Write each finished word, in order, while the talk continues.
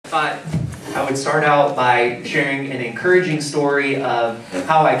thought I would start out by sharing an encouraging story of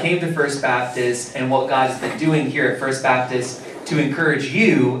how I came to First Baptist and what God has been doing here at First Baptist to encourage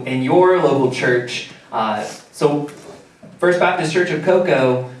you in your local church. So First Baptist Church of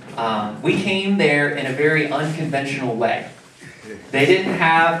Cocoa, we came there in a very unconventional way. They didn't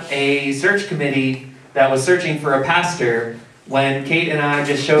have a search committee that was searching for a pastor when Kate and I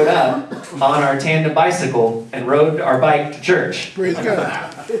just showed up on our tandem bicycle and rode our bike to church. Praise God.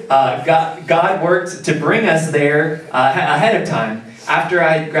 God worked to bring us there ahead of time. After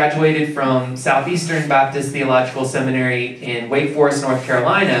I graduated from Southeastern Baptist Theological Seminary in Wake Forest, North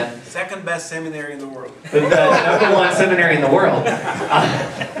Carolina. Second best seminary in the world. The number one seminary in the world.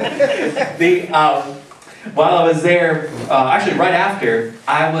 While I was there, actually right after,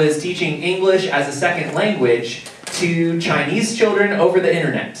 I was teaching English as a second language to Chinese children over the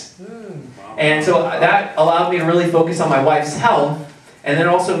internet. And so that allowed me to really focus on my wife's health. And then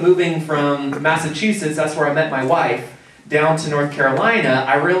also moving from Massachusetts, that's where I met my wife, down to North Carolina,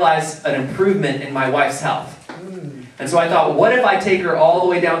 I realized an improvement in my wife's health. And so I thought, what if I take her all the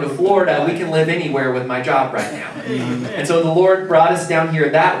way down to Florida? We can live anywhere with my job right now. And so the Lord brought us down here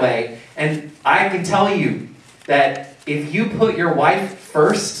that way. And I can tell you that if you put your wife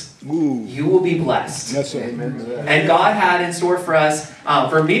first, you will be blessed. Yes, sir. And God had in store for us,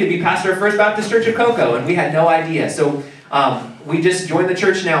 for me to be pastor of First Baptist Church of Cocoa, and we had no idea. So we just joined the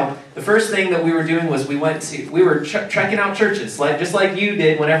church. Now, the first thing that we were doing was we were checking out churches, just like you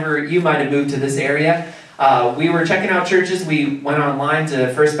did whenever you might have moved to this area. We were checking out churches. We went online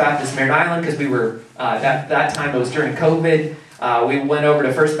to First Baptist Merritt Island because we were, that time it was during COVID. We went over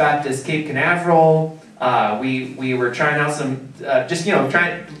to First Baptist Cape Canaveral. We were trying out some,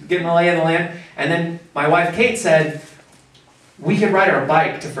 trying to get in the lay of the land. And then my wife Kate said, we could ride our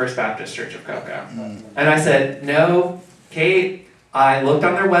bike to First Baptist Church of Cocoa. And I said, no, Kate, I looked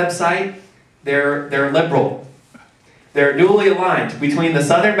on their website. They're liberal. They're duly aligned between the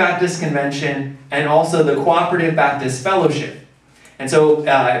Southern Baptist Convention and also the Cooperative Baptist Fellowship. And so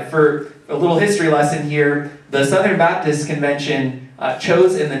for a little history lesson here, the Southern Baptist Convention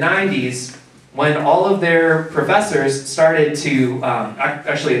chose in the 90s when all of their professors started to,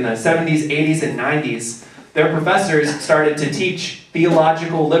 actually in the 70s, 80s, and 90s, their professors started to teach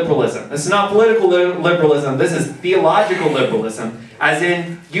theological liberalism. This is not political liberalism, this is theological liberalism, as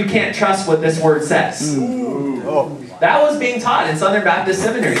in, you can't trust what this word says. That was being taught in Southern Baptist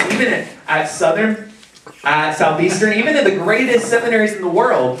seminaries, even at Southeastern, even in the greatest seminaries in the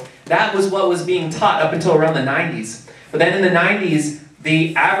world, that was what was being taught up until around the 90s. But then in the 90s,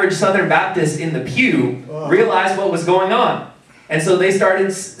 the average Southern Baptist in the pew realized what was going on. And so they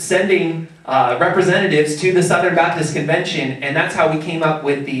started sending representatives to the Southern Baptist Convention, and that's how we came up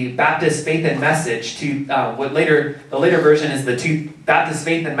with the Baptist Faith and Message, the later version is the Baptist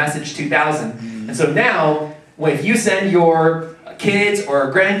Faith and Message 2000. And so now, if you send your kids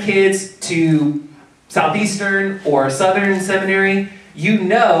or grandkids to Southeastern or Southern Seminary, you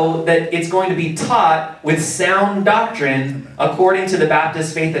know that it's going to be taught with sound doctrine according to the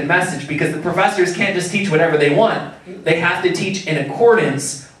Baptist Faith and Message, because the professors can't just teach whatever they want. They have to teach in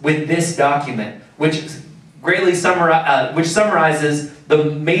accordance with this document, which greatly summarizes the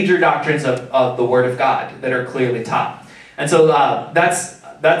major doctrines of the Word of God that are clearly taught. And so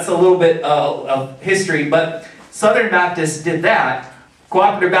that's a little bit of history, but Southern Baptists did that.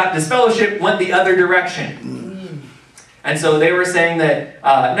 Cooperative Baptist Fellowship went the other direction. And so they were saying that,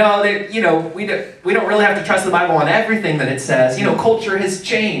 no, we don't really have to trust the Bible on everything that it says. Culture has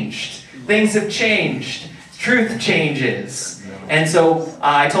changed. Things have changed. Truth changes. And so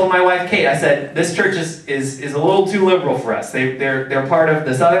I told my wife, Kate, I said, this church is a little too liberal for us. They're part of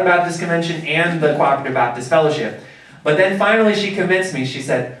the Southern Baptist Convention and the Cooperative Baptist Fellowship. But then finally she convinced me. She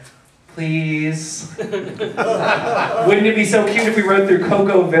said, please. Wouldn't it be so cute if we rode through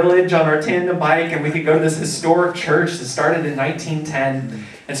Cocoa Village on our tandem bike and we could go to this historic church that started in 1910?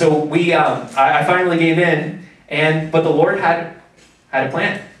 And so I finally gave in, but the Lord had a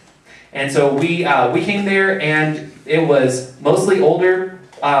plan. And so we came there, and it was mostly older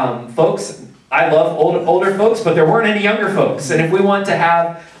folks. I love older folks, but there weren't any younger folks. And if we want to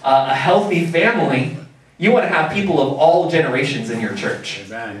have a healthy family, you want to have people of all generations in your church.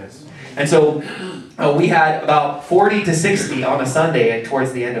 And so we had about 40 to 60 on a Sunday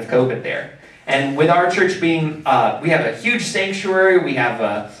towards the end of COVID there. And with our church being, we have a huge sanctuary, we have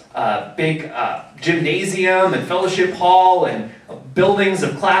a big gymnasium and fellowship hall and buildings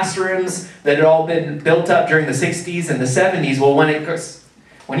of classrooms that had all been built up during the 60s and the 70s. Well,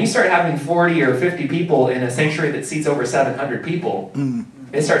 when you start having 40 or 50 people in a sanctuary that seats over 700 people,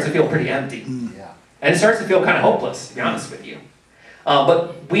 it starts to feel pretty empty. And it starts to feel kind of hopeless, to be honest with you.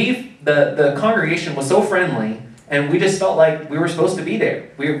 But the congregation was so friendly, and we just felt like we were supposed to be there.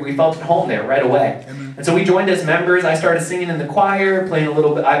 We felt at home there right away. Amen. And so we joined as members. I started singing in the choir, playing a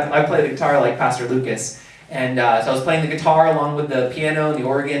little bit. I play the guitar like Pastor Lucas. And so I was playing the guitar along with the piano and the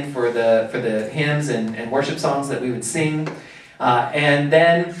organ for the hymns and worship songs that we would sing. And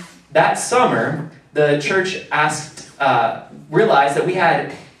then that summer, the church realized that we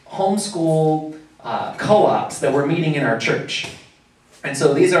had homeschool co-ops that were meeting in our church. And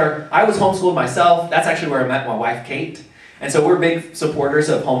so I was homeschooled myself. That's actually where I met my wife, Kate. And so we're big supporters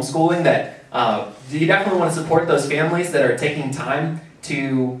of homeschooling, that you definitely want to support those families that are taking time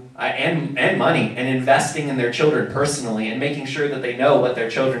to, and money, and investing in their children personally, and making sure that they know what their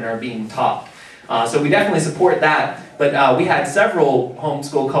children are being taught. So we definitely support that. But we had several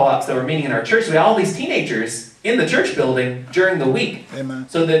homeschool co-ops that were meeting in our church. So we had all these teenagers in the church building during the week. Amen.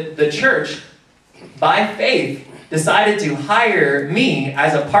 So the church, by faith, decided to hire me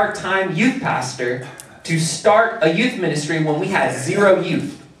as a part-time youth pastor to start a youth ministry when we had 0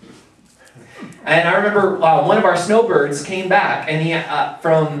 youth. And I remember one of our snowbirds came back, and he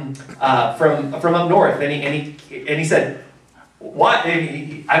from up north, and he said, "What?"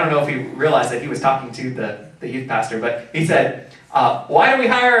 I don't know if he realized that he was talking to the youth pastor, but he said, "Why do we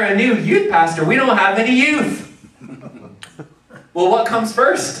hire a new youth pastor? We don't have any youth." Well, what comes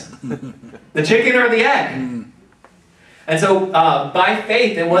first? The chicken or the egg? And so, by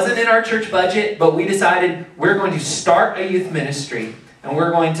faith, it wasn't in our church budget, but we decided we're going to start a youth ministry, and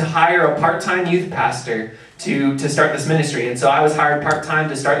we're going to hire a part-time youth pastor to start this ministry. And so I was hired part-time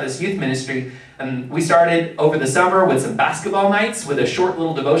to start this youth ministry, and we started over the summer with some basketball nights with a short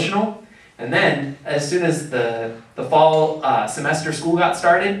little devotional. And then, as soon as the fall semester school got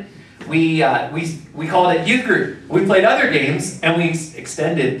started, we called it youth group. We played other games, and we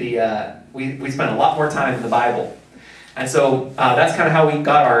extended we spent a lot more time in the Bible. And so that's kind of how we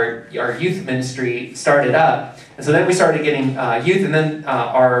got our youth ministry started up. And so then we started getting youth, and then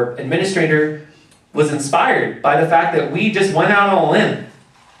our administrator was inspired by the fact that we just went out on a limb,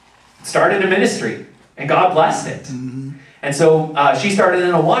 started a ministry, and God blessed it. Mm-hmm. And so she started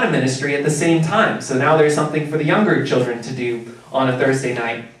an Awana ministry at the same time. So now there's something for the younger children to do on a Thursday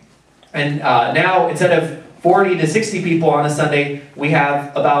night. And now, instead of 40 to 60 people on a Sunday, we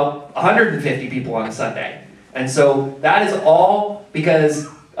have about 150 people on a Sunday. And so that is all because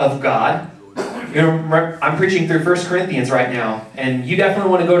of God. You know, I'm preaching through 1 Corinthians right now, and you definitely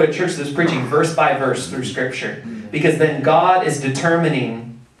want to go to a church that's preaching verse by verse through Scripture, because then God is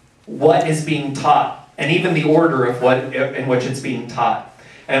determining what is being taught, and even the order of what in which it's being taught.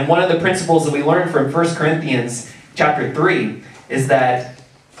 And one of the principles that we learned from 1 Corinthians chapter 3 is that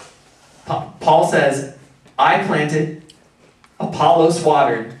Paul says, "I planted, Apollos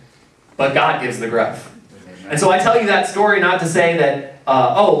watered, but God gives the growth." And so I tell you that story not to say that,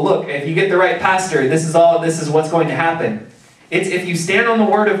 oh, look, if you get the right pastor, this is what's going to happen. It's if you stand on the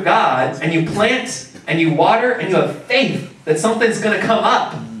Word of God, and you plant, and you water, and you have faith that something's going to come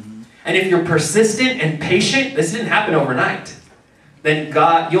up. And if you're persistent and patient, this didn't happen overnight, then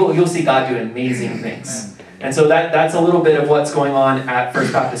you'll see God do amazing things. And so that's a little bit of what's going on at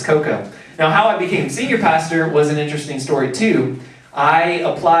First Baptist Cocoa. Now, how I became senior pastor was an interesting story too.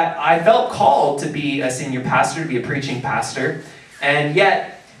 I felt called to be a senior pastor, to be a preaching pastor, and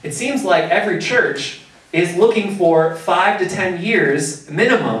yet it seems like every church is looking for 5 to 10 years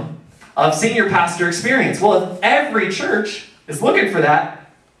minimum of senior pastor experience. Well, if every church is looking for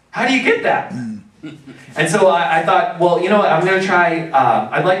that, how do you get that? And so I thought, well, you know what, I'm going to try,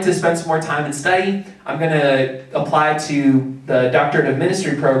 I'd like to spend some more time and study. I'm going to apply to the Doctorate of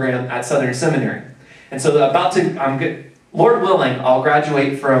Ministry program at Southern Seminary. And so Lord willing, I'll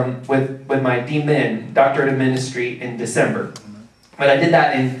graduate with my DMin, Doctorate of Ministry, in December. But I did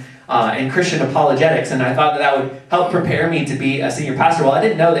that in Christian apologetics, and I thought that would help prepare me to be a senior pastor. Well, I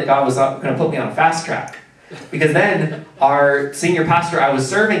didn't know that God was going to put me on a fast track, because then our senior pastor I was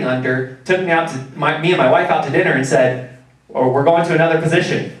serving under took me and my wife out to dinner and said, "Oh, we're going to another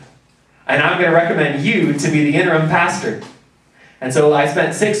position, and I'm going to recommend you to be the interim pastor." And so I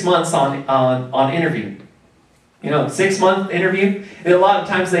spent 6 months on interview. 6-month interview. And a lot of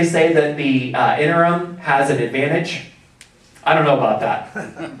times they say that the interim has an advantage. I don't know about that.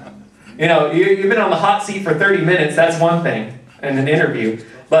 You've been on the hot seat for 30 minutes, that's one thing in an interview.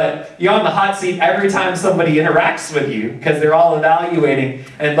 But you're on the hot seat every time somebody interacts with you, because they're all evaluating.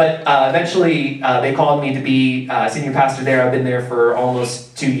 But eventually they called me to be senior pastor there. I've been there for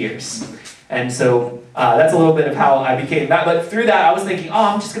almost 2 years. And so that's a little bit of how I became that. But through that, I was thinking,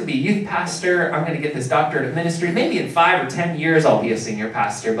 oh, I'm just going to be a youth pastor. I'm going to get this doctorate of ministry. Maybe in 5 or 10 years, I'll be a senior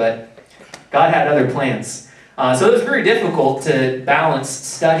pastor. But God had other plans. So it was very difficult to balance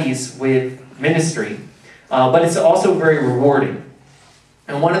studies with ministry, but it's also very rewarding.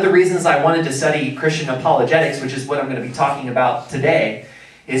 And one of the reasons I wanted to study Christian apologetics, which is what I'm going to be talking about today,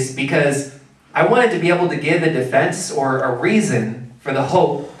 is because I wanted to be able to give a defense or a reason for the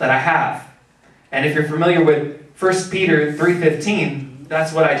hope that I have. And if you're familiar with 1 Peter 3:15,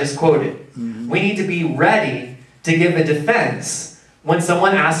 that's what I just quoted. We need to be ready to give a defense when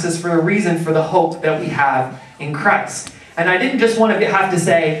someone asks us for a reason for the hope that we have in Christ. And I didn't just want to have to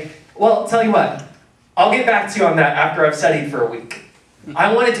say, well, tell you what, I'll get back to you on that after I've studied for a week.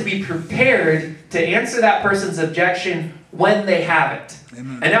 I wanted to be prepared to answer that person's objection when they have it.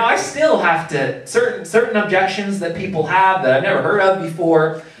 Amen. And now I still have to, certain objections that people have that I've never heard of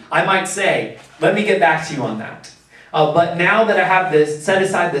before, I might say, let me get back to you on that. But now that I have this set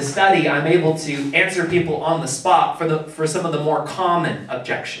aside this study, I'm able to answer people on the spot for some of the more common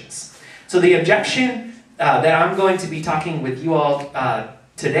objections. So the objection that I'm going to be talking with you all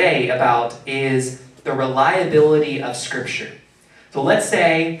today about is the reliability of Scripture. So let's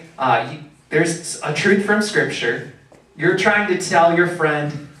say there's a truth from Scripture. You're trying to tell your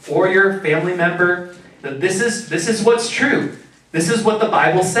friend or your family member that this is what's true. This is what the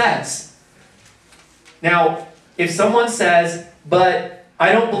Bible says. Now, if someone says, but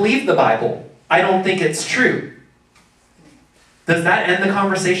I don't believe the Bible, I don't think it's true, does that end the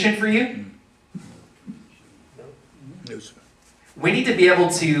conversation for you? No, sir. We need to be able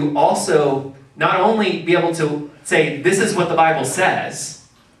to also not only be able to say, this is what the Bible says,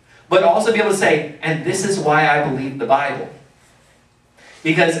 but also be able to say, and this is why I believe the Bible.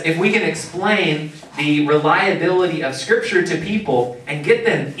 Because if we can explain the reliability of Scripture to people and get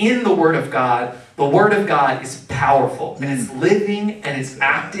them in the Word of God, the Word of God is powerful, and it's living, and it's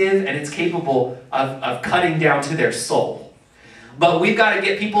active, and it's capable of cutting down to their soul. But we've got to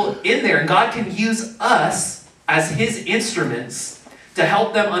get people in there, and God can use us as His instruments to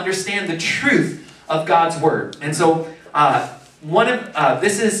help them understand the truth of God's Word. And so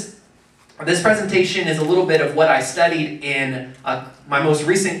this presentation is a little bit of what I studied in my most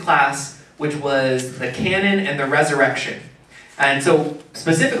recent class, which was the canon and the resurrection. And so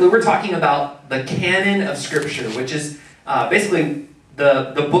specifically, we're talking about the canon of Scripture, which is basically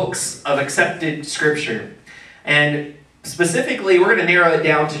the books of accepted Scripture. And specifically, we're going to narrow it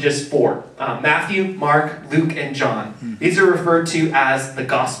down to just 4. Matthew, Mark, Luke, and John. These are referred to as the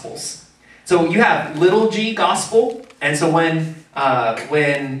Gospels. So you have little g gospel. And so when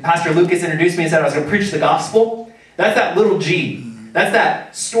Pastor Lucas introduced me and said I was going to preach the gospel, that's that little g. That's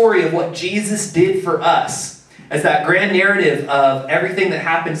that story of what Jesus did for us. As that grand narrative of everything that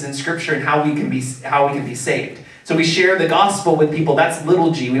happens in Scripture and how we can be saved. So we share the gospel with people. That's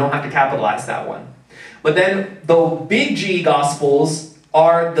little g. We don't have to capitalize that one. But then the big G Gospels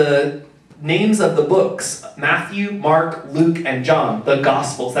are the names of the books. Matthew, Mark, Luke, and John. The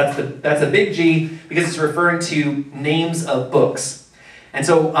Gospels. That's a big G because it's referring to names of books. And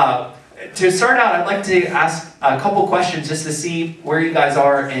so to start out, I'd like to ask a couple questions just to see where you guys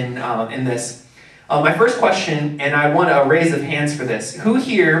are in this. My first question, and I want a raise of hands for this. Who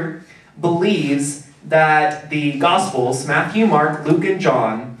here believes that the Gospels, Matthew, Mark, Luke, and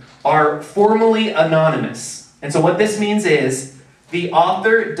John, are formally anonymous? And so what this means is the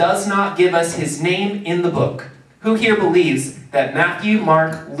author does not give us his name in the book. Who here believes that Matthew,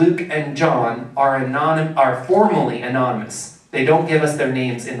 Mark, Luke, and John are formally anonymous? They don't give us their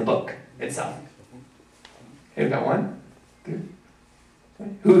names in the book itself. Okay, we got one. Good.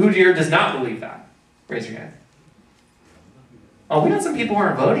 Who here does not believe that? Raise your hand. Oh, we got some people who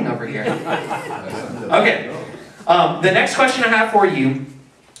aren't voting over here. Okay. The next question I have for you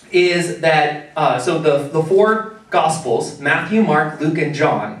is that, so the 4 Gospels, Matthew, Mark, Luke, and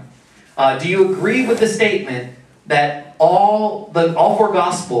John, do you agree with the statement that all 4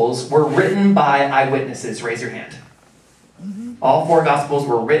 Gospels were written by eyewitnesses? Raise your hand. All 4 Gospels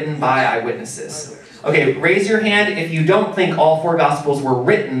were written by eyewitnesses. Okay, raise your hand if you don't think all 4 Gospels were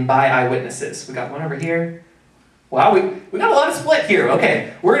written by eyewitnesses. We got one over here. Wow, we got a lot of split here.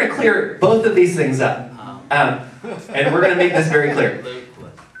 Okay, we're going to clear both of these things up. And we're going to make this very clear.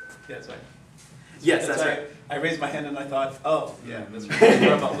 Yeah, that's right. Yes, that's right. I raised my hand and I thought, oh, yeah, that's right.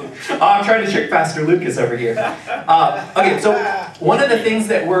 What about Luke? I'm trying to trick Pastor Lucas over here. Okay, so one of the things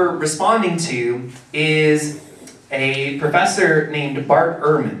that we're responding to is a professor named Bart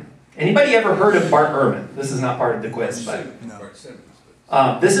Ehrman. Anybody ever heard of Bart Ehrman? This is not part of the quiz, but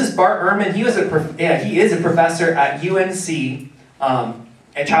this is Bart Ehrman. He is a professor at UNC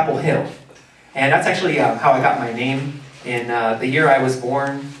at Chapel Hill, and that's actually how I got my name. In the year I was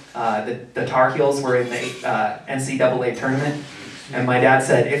born, the Tar Heels were in the NCAA tournament, and my dad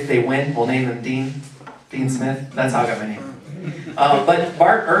said, "If they win, we'll name them Dean." Dean Smith, that's how I got my name. But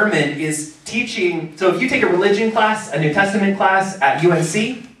Bart Ehrman is teaching, so if you take a religion class, a New Testament class at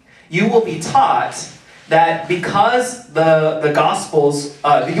UNC, you will be taught that because the Gospels,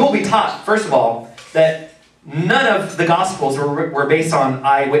 you'll be taught, first of all, that none of the Gospels were based on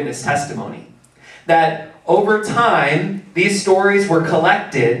eyewitness testimony. That over time, these stories were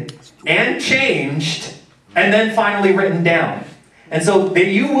collected and changed and then finally written down. And so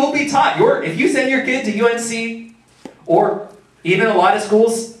you will be taught, if you send your kid to UNC or even a lot of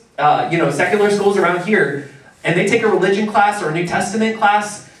schools, secular schools around here, and they take a religion class or a New Testament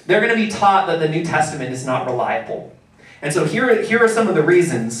class, they're going to be taught that the New Testament is not reliable. And so here are some of the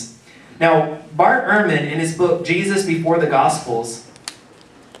reasons. Now, Bart Ehrman, in his book, Jesus Before the Gospels,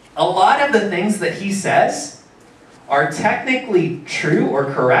 a lot of the things that he says are technically true or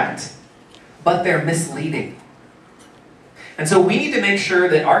correct, but they're misleading. And so we need to make sure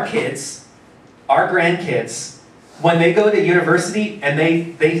that our kids, our grandkids, when they go to university and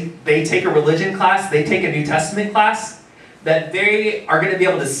they take a religion class, they take a New Testament class, that they are going to be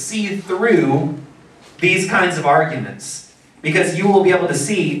able to see through these kinds of arguments. Because you will be able to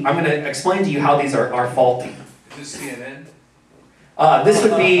see, I'm going to explain to you how these are faulty. Is this CNN?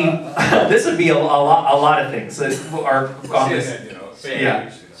 This would be a lot of things that are on this. CNN, you know,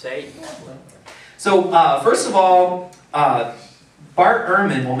 Yeah. Say. So first of all, Bart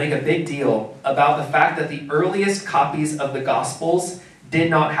Ehrman will make a big deal about the fact that the earliest copies of the Gospels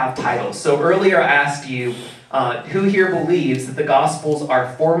did not have titles. So earlier I asked you, who here believes that the Gospels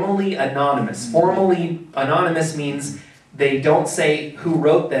are formally anonymous? Formally anonymous means they don't say who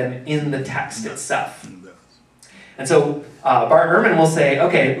wrote them in the text itself. And so Bart Ehrman will say,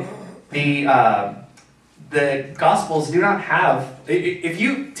 okay, the Gospels do not have, if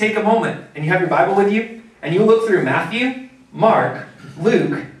you take a moment and you have your Bible with you, and you look through Matthew, Mark,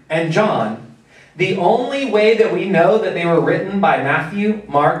 Luke, and John, the only way that we know that they were written by Matthew,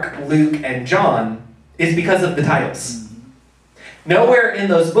 Mark, Luke, and John is because of the titles. Nowhere in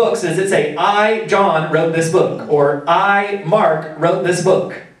those books does it say, I, John, wrote this book, or I, Mark, wrote this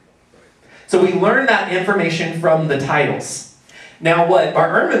book. So we learn that information from the titles. Now what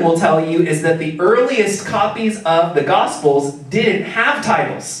Bart Ehrman will tell you is that the earliest copies of the Gospels didn't have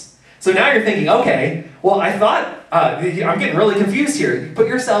titles. So now you're thinking, okay, well I thought, I'm getting really confused here. You put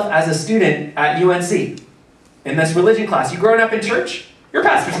yourself as a student at UNC in this religion class. You growing up in church? Your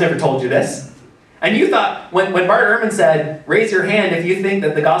pastor's never told you this. And you thought, when Bart Ehrman said, raise your hand if you think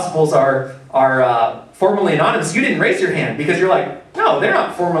that the Gospels are formally anonymous, you didn't raise your hand because you're like, no, they're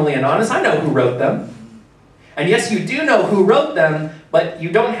not formally anonymous. I know who wrote them. And yes, you do know who wrote them, but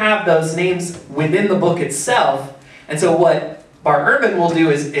you don't have those names within the book itself. And so what Bart Ehrman will do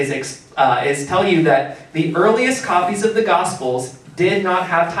is tell you that the earliest copies of the Gospels did not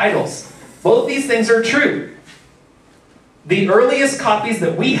have titles. Both these things are true. The earliest copies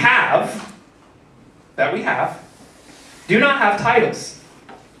that we have do not have titles.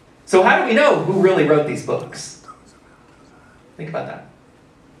 So how do we know who really wrote these books? Think about that.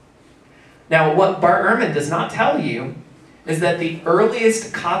 Now, what Bart Ehrman does not tell you is that the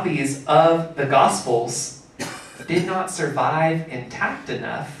earliest copies of the Gospels did not survive intact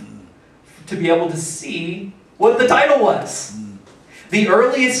enough to be able to see what the title was. The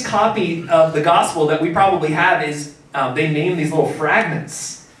earliest copy of the Gospel that we probably have is, they name these little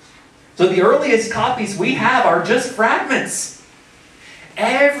fragments. So the earliest copies we have are just fragments.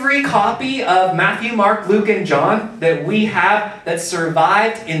 Every copy of Matthew, Mark, Luke, and John that we have that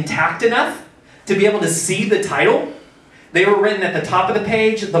survived intact enough to be able to see the title, they were written at the top of the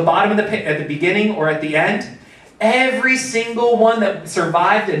page, at the bottom of the page, at the beginning, or at the end. Every single one that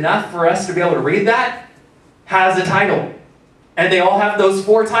survived enough for us to be able to read that has a title. And they all have those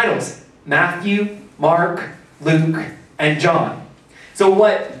 4 titles: Matthew, Mark, Luke, and John. So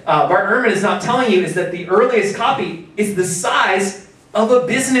what Bart Ehrman is not telling you is that the earliest copy is the size of a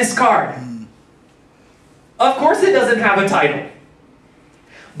business card. Of course it doesn't have a title.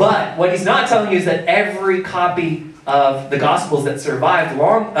 But what he's not telling you is that every copy of the Gospels that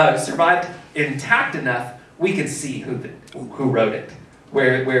survived intact enough, we can see who wrote it,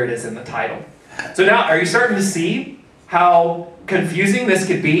 where it is in the title. So now, are you starting to see how confusing this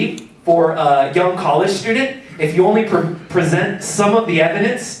could be for a young college student if you only present some of the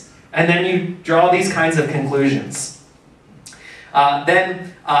evidence and then you draw these kinds of conclusions?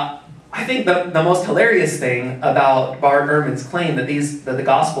 I think the most hilarious thing about Bart Ehrman's claim that the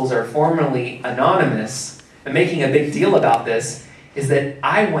Gospels are formally anonymous and making a big deal about this is that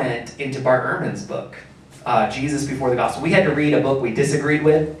I went into Bart Ehrman's book, Jesus Before the Gospel. We had to read a book we disagreed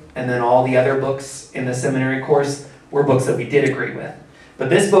with, and then all the other books in the seminary course were books that we did agree with. But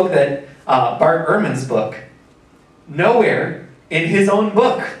this book that, Bart Ehrman's book, nowhere in his own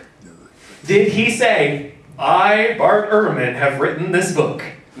book did he say, I, Bart Ehrman, have written this book.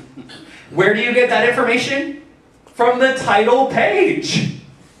 Where do you get that information? From the title page.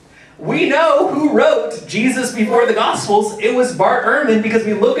 We know who wrote Jesus Before the Gospels. It was Bart Ehrman, because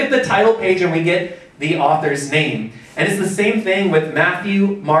we look at the title page and we get the author's name. And it's the same thing with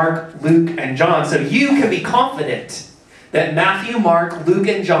Matthew, Mark, Luke, and John. So you can be confident that Matthew, Mark, Luke,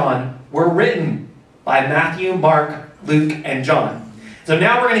 and John were written by Matthew, Mark, Luke, and John. So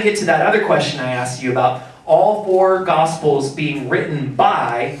now we're going to get to that other question I asked you about all 4 Gospels being written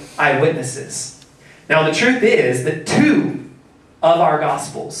by eyewitnesses. Now the truth is that 2 of our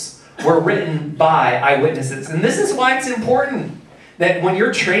Gospels were written by eyewitnesses. And this is why it's important that when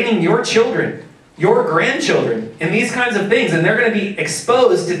you're training your children, your grandchildren, in these kinds of things, and they're going to be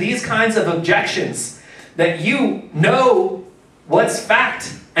exposed to these kinds of objections, that you know what's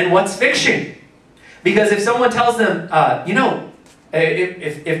fact and what's fiction. Because if someone tells them,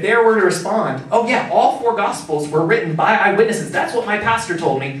 if they were to respond, oh yeah, all 4 Gospels were written by eyewitnesses. That's what my pastor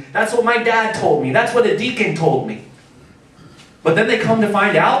told me. That's what my dad told me. That's what a deacon told me. But then they come to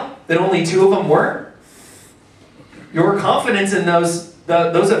find out that only 2 of them were. Your confidence in those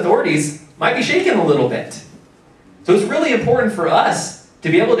authorities might be shaken a little bit. So it's really important for us to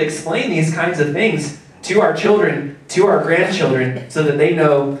be able to explain these kinds of things to our children, to our grandchildren, so that they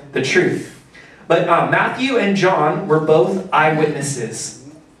know the truth. But Matthew and John were both eyewitnesses.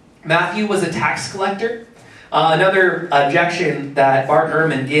 Matthew was a tax collector. Another objection that Bart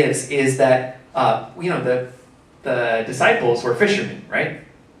Ehrman gives is that the disciples were fishermen, right?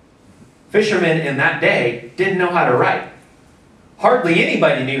 Fishermen in that day didn't know how to write. Hardly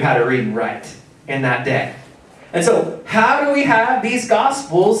anybody knew how to read and write in that day. And so how do we have these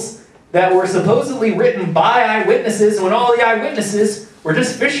Gospels that were supposedly written by eyewitnesses when all the eyewitnesses were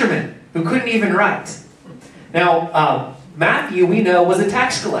just fishermen who couldn't even write? Now, Matthew, we know, was a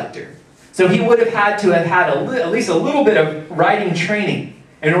tax collector. So he would have had to have had at least a little bit of writing training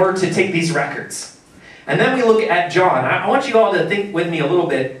in order to take these records. And then we look at John. I want you all to think with me a little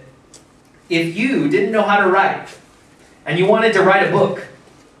bit. If you didn't know how to write, and you wanted to write a book,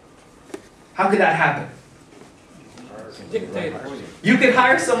 how could that happen? Dictate. You could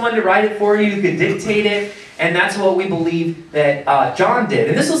hire someone to write it for you. You could dictate it. And that's what we believe that John did.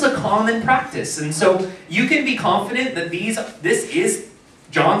 And this was a common practice. And so you can be confident that this is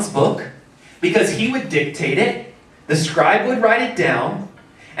John's book, because he would dictate it. The scribe would write it down.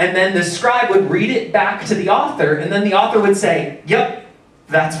 And then the scribe would read it back to the author. And then the author would say, yep,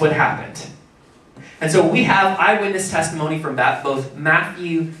 that's what happened. And so we have eyewitness testimony from both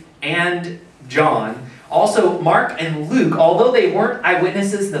Matthew and John. Also, Mark and Luke, although they weren't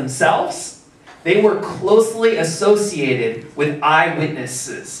eyewitnesses themselves, they were closely associated with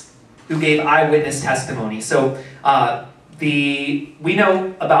eyewitnesses who gave eyewitness testimony. So we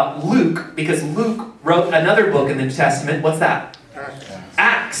know about Luke because Luke wrote another book in the New Testament. What's that?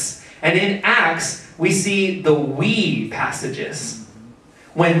 Acts. And in Acts, we see the we passages.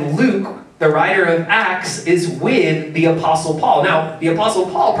 When Luke, the writer of Acts, is with the Apostle Paul. Now, the Apostle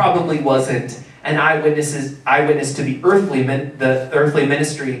Paul probably wasn't an eyewitness to the earthly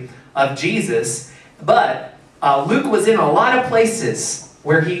ministry of Jesus, but Luke was in a lot of places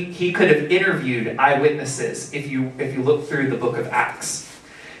where he could have interviewed eyewitnesses if you look through the book of Acts.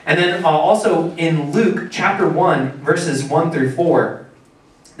 And then also in Luke chapter 1, verses 1 through 4,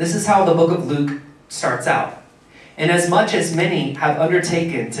 this is how the book of Luke starts out. Inasmuch as many have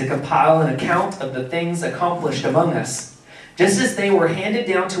undertaken to compile an account of the things accomplished among us, just as they were handed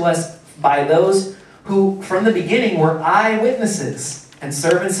down to us by those who from the beginning were eyewitnesses and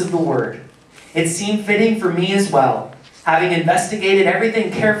servants of the word, it seemed fitting for me as well, having investigated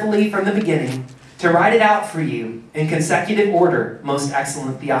everything carefully from the beginning, to write it out for you in consecutive order, most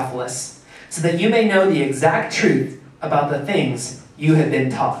excellent Theophilus, so that you may know the exact truth about the things you have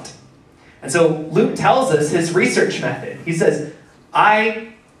been taught. And so Luke tells us his research method. He says,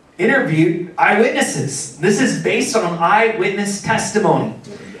 I interviewed eyewitnesses. This is based on eyewitness testimony.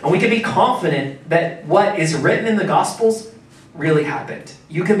 And we can be confident that what is written in the Gospels really happened.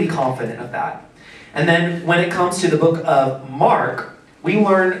 You can be confident of that. And then when it comes to the book of Mark, we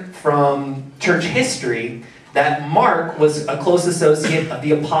learn from church history that Mark was a close associate of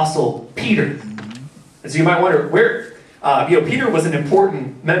the Apostle Peter. And so you might wonder, Peter was an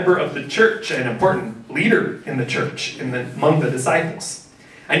important member of the church, an important leader in the church, among the disciples.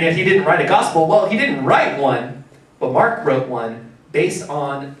 And yet he didn't write a gospel. Well, he didn't write one, but Mark wrote one based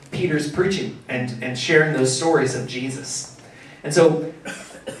on Peter's preaching and sharing those stories of Jesus. And so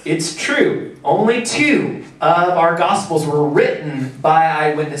it's true. Only 2 of our Gospels were written by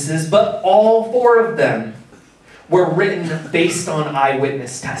eyewitnesses, but all 4 of them were written based on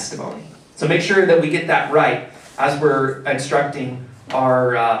eyewitness testimony. So make sure that we get that right as we're instructing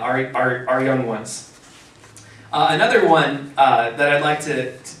our young ones. Another one that I'd like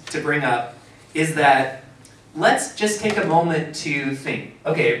to bring up is that let's just take a moment to think.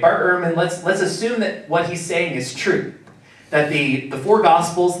 Okay, Bart Ehrman, let's assume that what he's saying is true. That the 4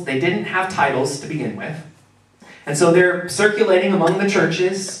 Gospels, they didn't have titles to begin with. And so they're circulating among the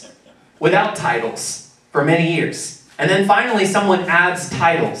churches without titles for many years. And then finally someone adds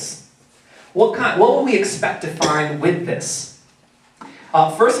titles. What will we expect to find with this?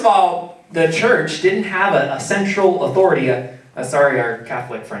 First of all, the church didn't have a central authority. Sorry, our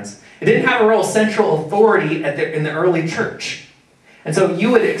Catholic friends. It didn't have a real central authority in the early church. And so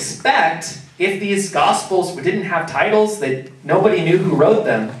you would expect, if these Gospels didn't have titles, that nobody knew who wrote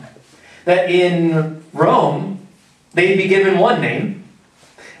them, that in Rome, they'd be given one name.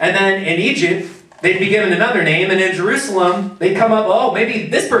 And then in Egypt, they'd be given another name. And in Jerusalem, they'd come up, oh, maybe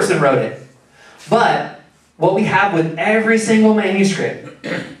this person wrote it. But what we have with every single manuscript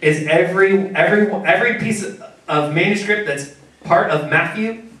is every piece of manuscript that's part of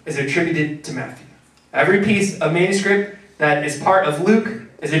Matthew is attributed to Matthew. Every piece of manuscript that is part of Luke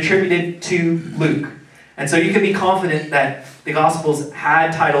is attributed to Luke. And so you can be confident that the Gospels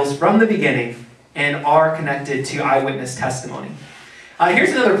had titles from the beginning and are connected to eyewitness testimony.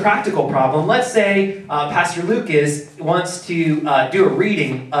 Here's another practical problem. Let's say Pastor Lucas wants to do a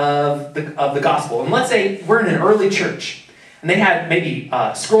reading of the Gospel. And let's say we're in an early church. And they had maybe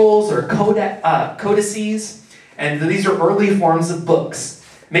scrolls or codices. And these are early forms of books.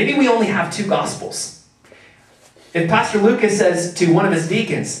 Maybe we only have 2 Gospels. If Pastor Lucas says to one of his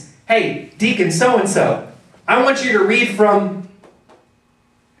deacons, hey, deacon so-and-so, I want you to read from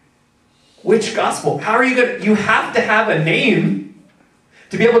which Gospel? How are you going to... You have to have a name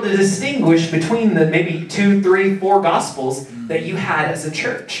to be able to distinguish between the maybe 2, 3, 4 Gospels that you had as a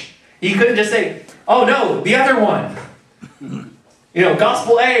church. You couldn't just say, oh no, the other one. You know,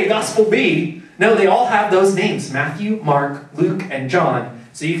 Gospel A, Gospel B. No, they all have those names, Matthew, Mark, Luke, and John.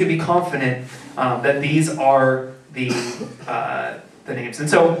 So you can be confident that these are the names. And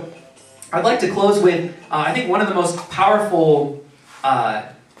so I'd like to close with, I think one of the most powerful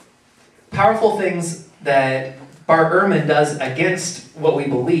things that Bart Ehrman does against what we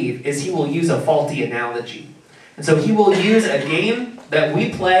believe is he will use a faulty analogy. And so he will use a game that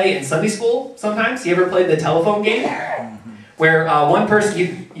we play in Sunday school sometimes. You ever played the telephone game? Where one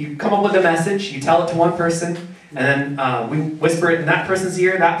person, you come up with a message, you tell it to one person, and then we whisper it in that person's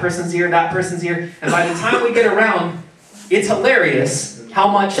ear, that person's ear, that person's ear. And by the time we get around, it's hilarious how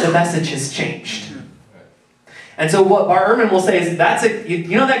much the message has changed. And so what Bart Ehrman will say is,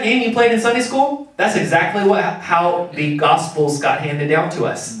 you know that game you played in Sunday school? That's exactly how the Gospels got handed down to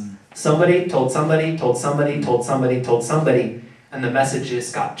us. Somebody told somebody, told somebody, told somebody, told somebody, and the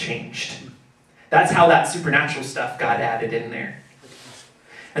messages got changed. That's how that supernatural stuff got added in there.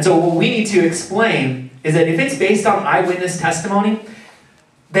 And so what we need to explain is that if it's based on eyewitness testimony,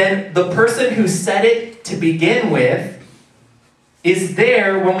 then the person who said it to begin with is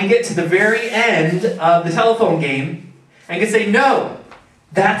there when we get to the very end of the telephone game and can say, no,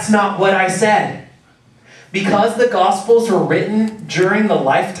 that's not what I said. Because the Gospels were written during the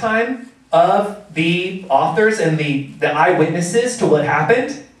lifetime of the authors and the eyewitnesses to what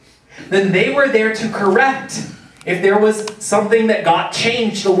happened, then they were there to correct if there was something that got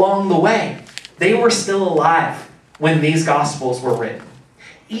changed along the way. They were still alive when these Gospels were written.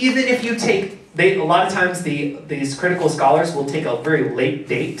 Even if you take, a lot of times these critical scholars will take a very late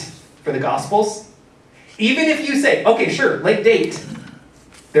date for the Gospels. Even if you say, okay, sure, late date,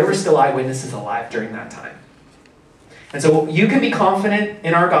 there were still eyewitnesses alive during that time. And so you can be confident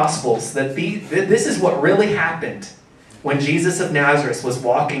in our Gospels that this is what really happened when Jesus of Nazareth was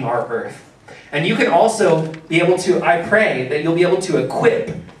walking our earth. And you can also be able to, I pray, that you'll be able to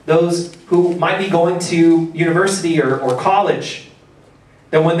equip those who might be going to university or college,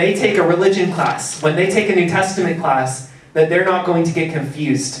 that when they take a religion class, when they take a New Testament class, that they're not going to get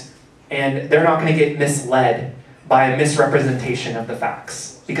confused and they're not going to get misled by a misrepresentation of the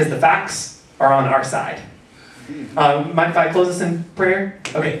facts. Because the facts are on our side. Mind if I close this in prayer?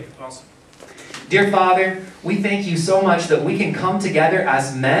 Okay. Awesome. Dear Father, we thank you so much that we can come together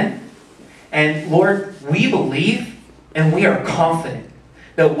as men. And Lord, we believe and we are confident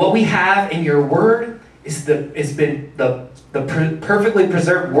that what we have in your word has been the perfectly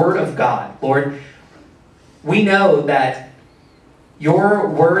preserved word of God. Lord, we know that your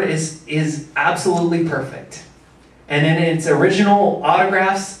word is absolutely perfect. And in its original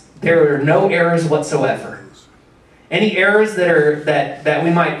autographs, there are no errors whatsoever. Any errors that we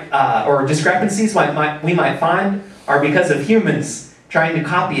might, or discrepancies we might find are because of humans trying to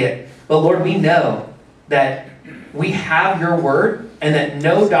copy it. But Lord, we know that we have your word and that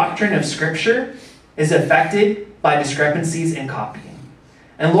no doctrine of Scripture is affected by discrepancies and copying.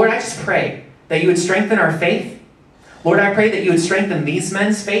 And Lord, I just pray that you would strengthen our faith. Lord, I pray that you would strengthen these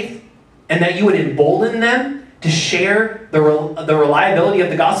men's faith and that you would embolden them to share the reliability of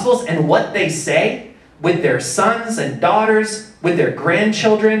the Gospels and what they say with their sons and daughters, with their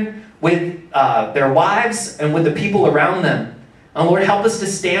grandchildren, with their wives, and with the people around them. And Lord, help us to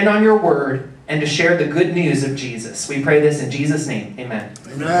stand on your word and to share the good news of Jesus. We pray this in Jesus' name. Amen.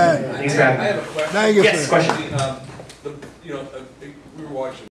 Amen. Thanks for having me. I have a question. Thank you, Yes, sir. question. We were watching